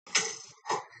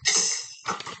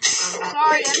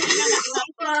Sorry, I think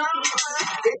I'm not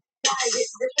This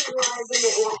is why I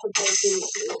didn't want to play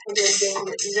PvP.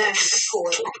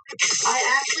 Exactly. I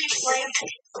actually play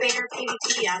fair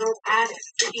PvP. I don't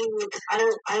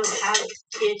have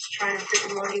kids trying to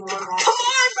freaking load you one off. Come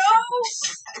on, bro!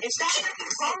 It's not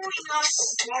following us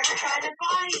while we're trying to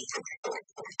fight.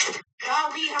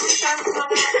 Golly, how many times am I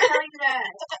going to tell you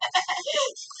that?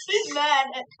 He's mad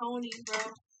at Tony, bro.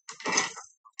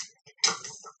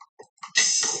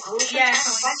 Yeah,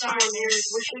 sorry, man.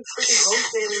 We should freaking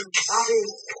roast him and stop him.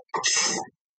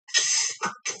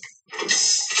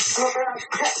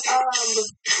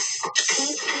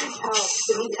 Peach needs help.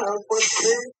 Can you teleport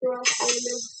her to us,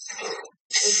 David?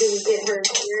 And can you get her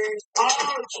here? Oh,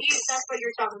 jeez, that's what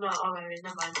you're talking about. Oh, wait,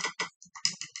 never mind.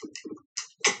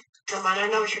 Never mind, I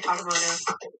know what you're talking about now.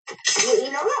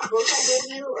 You know that book I gave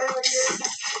you earlier?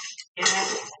 Yeah.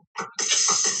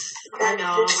 I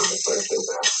know.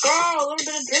 Bro, a little bit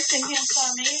of drifting can't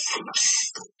stop me.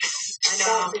 I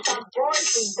know.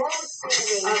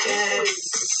 Okay.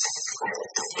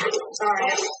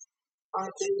 Sorry.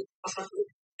 I'll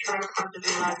try to come to the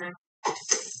ladder.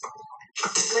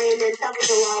 Land in top of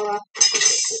the lava.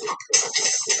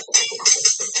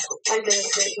 I'm gonna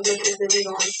say this is the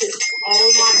legal one too. Oh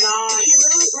my god. She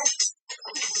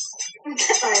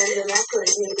literally that's what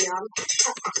it made me on.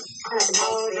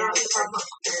 Oh, not the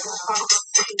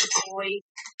boy.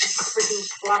 Freaking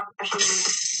squat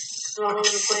crashing all over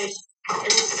the place.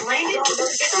 And landed to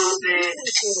stop it.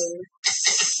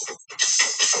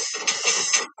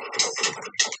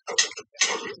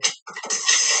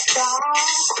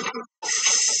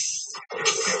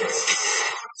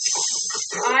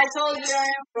 I told you I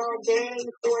am so dang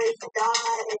boy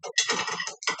died.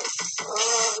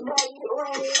 No,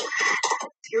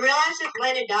 you realize if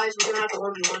Landon dies, we're gonna have to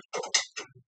 1v1.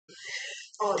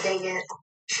 Oh, dang it.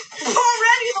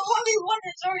 already the 1v1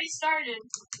 has already started.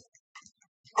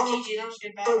 Oh, GG, that was a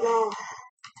good battle. Oh no.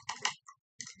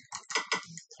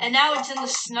 And now it's in the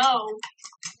snow.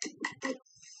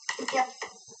 Yeah.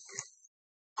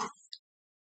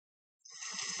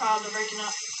 Oh, they're breaking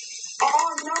up.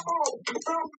 Oh no!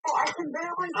 I can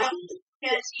barely see.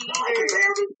 Yes, you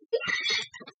either.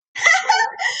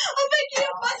 I'm making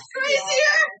it much crazier!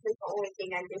 Yeah, that's the only thing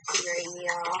I can see right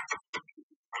now.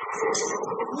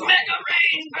 Mega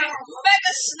rain battle!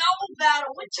 Mega snow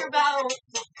battle! Winter battle!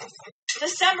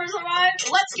 December's arrived.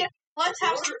 Let's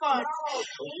have some fun. No,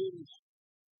 please.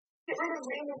 Get rid of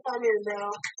rain and thunder, bro.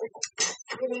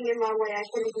 It's getting in my way. I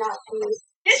cannot see.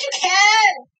 Yes, you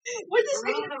can! With this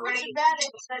Remove the rain.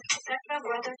 advantage. That's the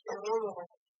weather for normal.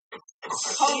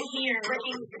 Come here.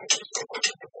 Freaking.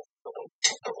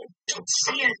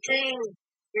 See a thing.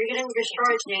 You're getting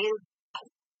destroyed, Jane.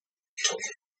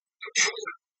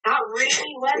 Not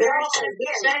rainy weather.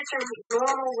 Set it to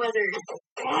normal weather.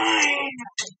 Fine.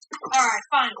 Alright,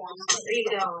 fine. There you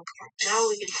go. Now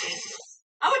we can see.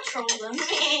 I would troll them.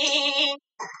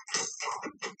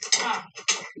 Ah.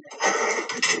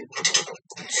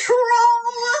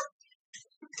 Troll!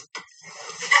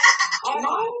 Oh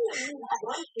no! I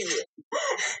like it.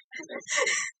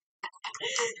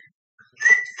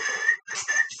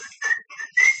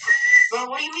 Bro,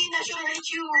 what do you mean that should hit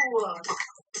you?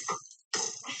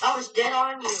 I was dead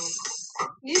on you.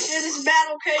 You sure this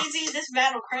battle crazy? This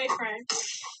battle cray cray.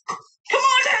 Come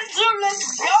on, Enzo, let's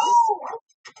go!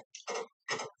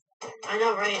 I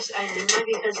know, right? It might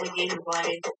be because the game is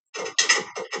lagging.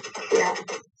 Yeah.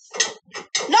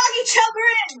 Knock each other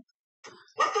in!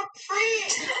 What the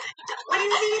freak? What do you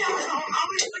mean? I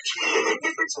was putting you in a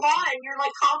different spot and you're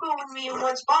like comboing me in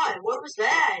one spot. What was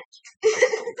that? If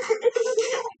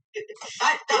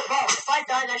I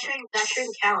die, that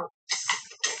shouldn't count.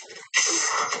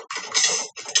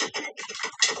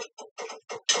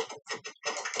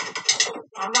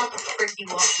 I'm about to frick you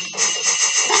up.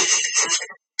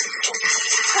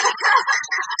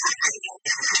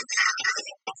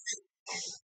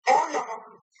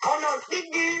 Oh no,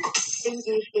 stinky.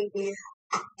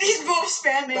 These both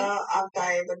spamming. I'm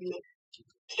sorry, but you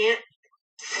can't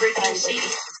freaking see.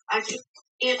 I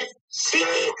can't see.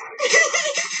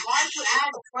 Why'd you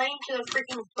add flame to the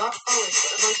freaking buff? Oh, it's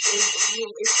with me.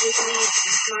 It's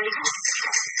like.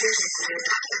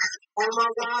 Oh my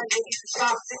god, you need to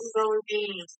stop freaking going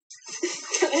being.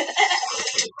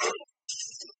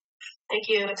 Thank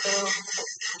you, Phil.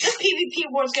 This PvP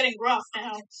war's getting rough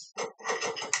now.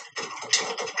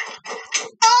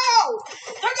 Oh!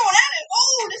 They're going at it!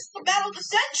 Oh, this is the battle of the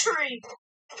century!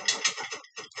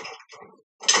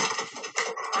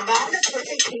 I'm about to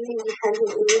perfect team because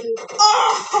of you.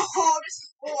 Oh, this is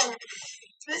war.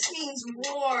 This means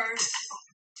war.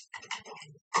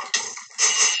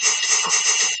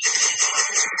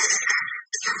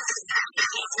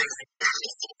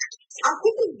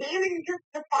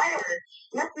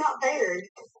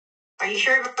 you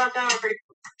sure about that? Or you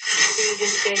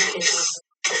just saying something?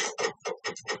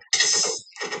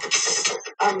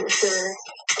 I'm sure.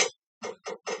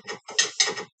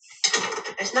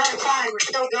 It's not a tie. We're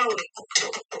still going.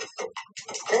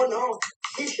 Oh no,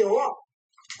 you show up.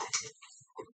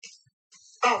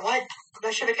 Oh, what?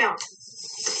 That should have counted.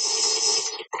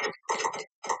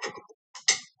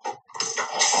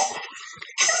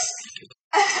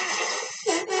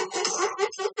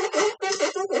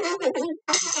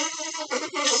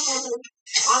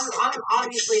 I'm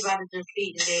obviously about to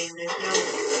defeat the game. There's no.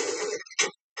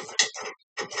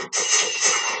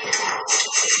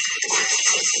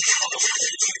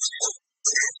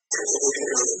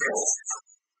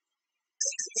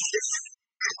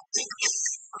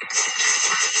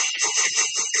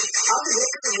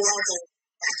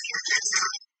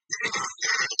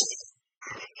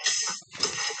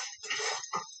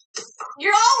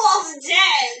 You're almost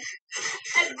dead.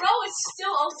 And bro is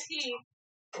still OP.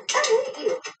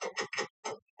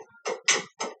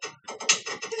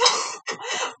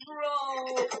 Bro.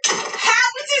 How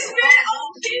is this man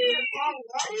OP?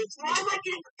 Why am I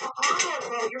getting armor,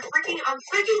 bro? I'm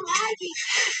freaking lagging.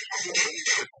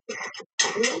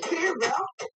 Me too, bro.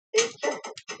 It's just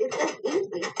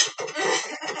easy.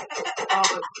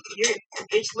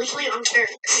 It's literally unfair.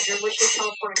 You're literally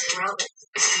teleporting around it.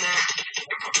 Map.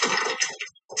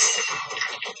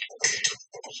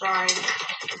 Sorry.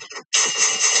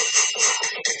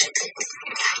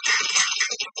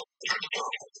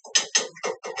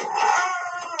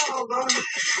 Oh, bro.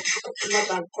 Let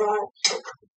that cry.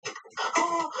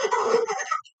 Oh,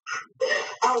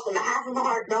 I was gonna have him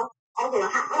hard, bro. I was gonna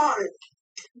have him hard.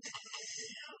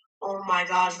 Oh my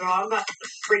god, bro. I'm about to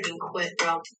freaking quit,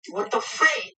 bro. What the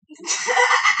frick?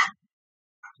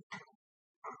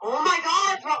 Oh my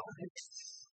god, bro.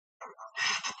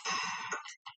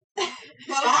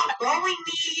 Stop throwing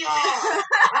me off.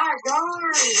 Ah,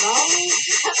 darn, bro.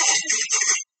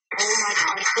 Oh my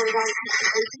god, I swear to God.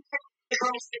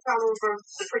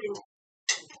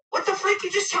 What the frick? You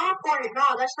just teleported.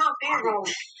 No, that's not fair, bro.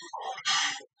 Wait,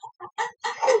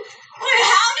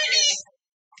 how did he?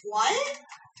 What?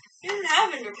 You didn't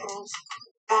have Ender Pearls.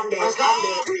 I'm dead. Let's go.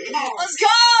 Let's go,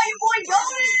 your boy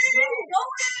Yoda!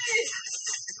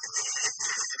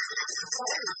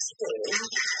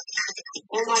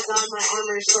 Oh my god, my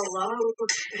armor is so low.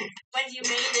 But you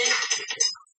made it.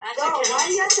 That's Bro, okay. why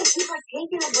do you have to keep like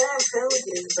taking the brown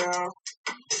privileges, bro?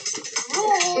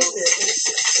 Rules.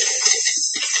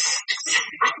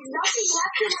 I have nothing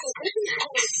left in my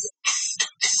inventory.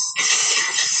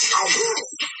 I do.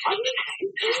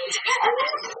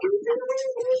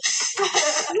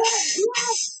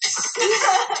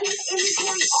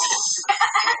 Inventory off.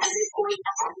 Inventory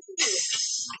empty.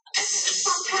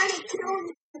 Stop trying to kill me.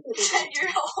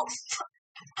 You're old.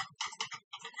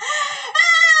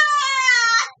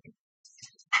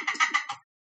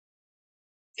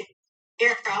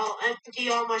 Here, I'll empty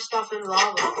all my stuff in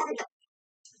lava.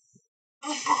 I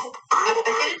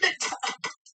hit the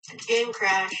game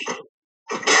crash.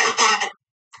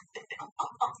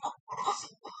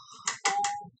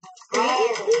 Bro,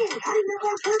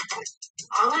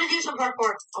 I'm gonna do some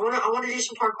parkour. I wanna do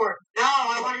some parkour. No,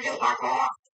 I wanna do parkour.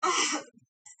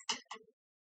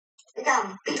 I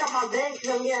got beat on my bench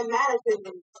because I'm getting mad at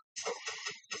them.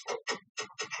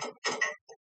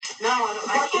 No,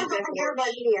 I hate that. Here, but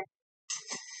here.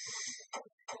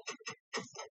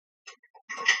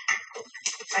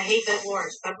 I hate that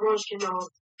wars. That bros can go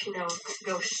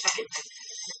second.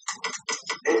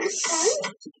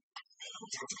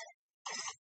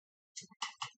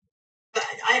 But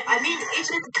I mean,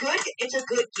 it's a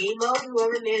good game mode.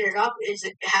 Whoever made it up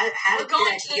had We're a going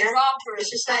good to the idea. dropper. It's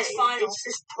just That's final. it's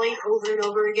just played over and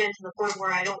over again to the point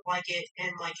where I don't like it,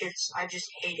 and like I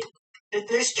just hate it.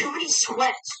 There's too many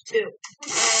sweats too.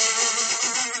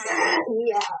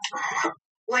 Yeah.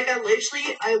 Like I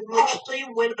literally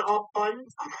went up on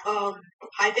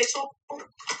Hypixel.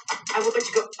 I went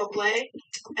to go play,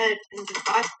 and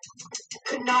I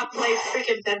could not play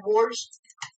freaking Bed Wars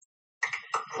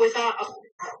without.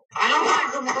 I don't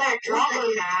want to play a drama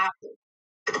map.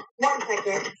 1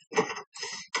 second.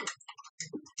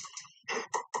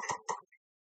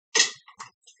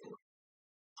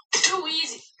 Too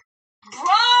easy.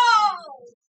 Bro!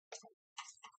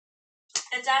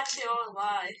 It's actually all a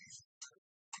lie.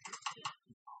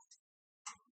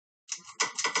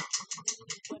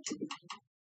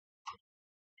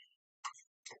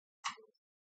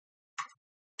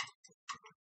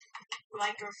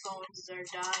 Microphones are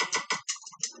dying.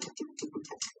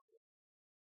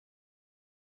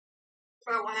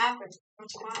 Bro, what happened?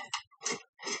 What's quiet?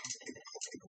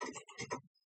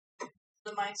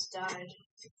 The mics died.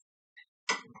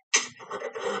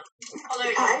 Oh, there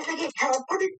you go. Times I get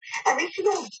teleported every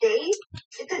single day.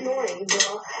 It's annoying,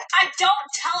 bro. I don't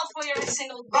teleport every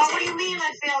single Bro, what day. do you mean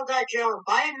I failed that jump?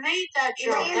 I made that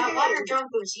jump. That Landon. ladder jump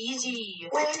was easy.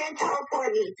 Landon,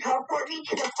 teleport me. Teleport me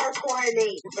to the parkour I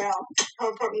made, bro.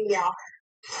 Teleport me now.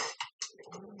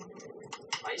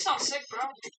 Oh, you sound sick, bro.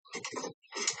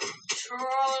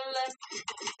 Trolling.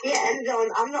 Yeah, end zone.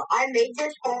 I made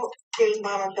this whole thing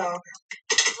by myself.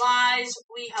 Lies,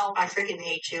 we help. I freaking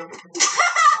hate you.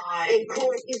 And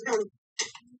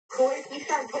Cool if you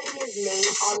start putting his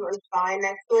name on the spine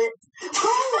next to it.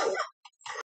 Oh!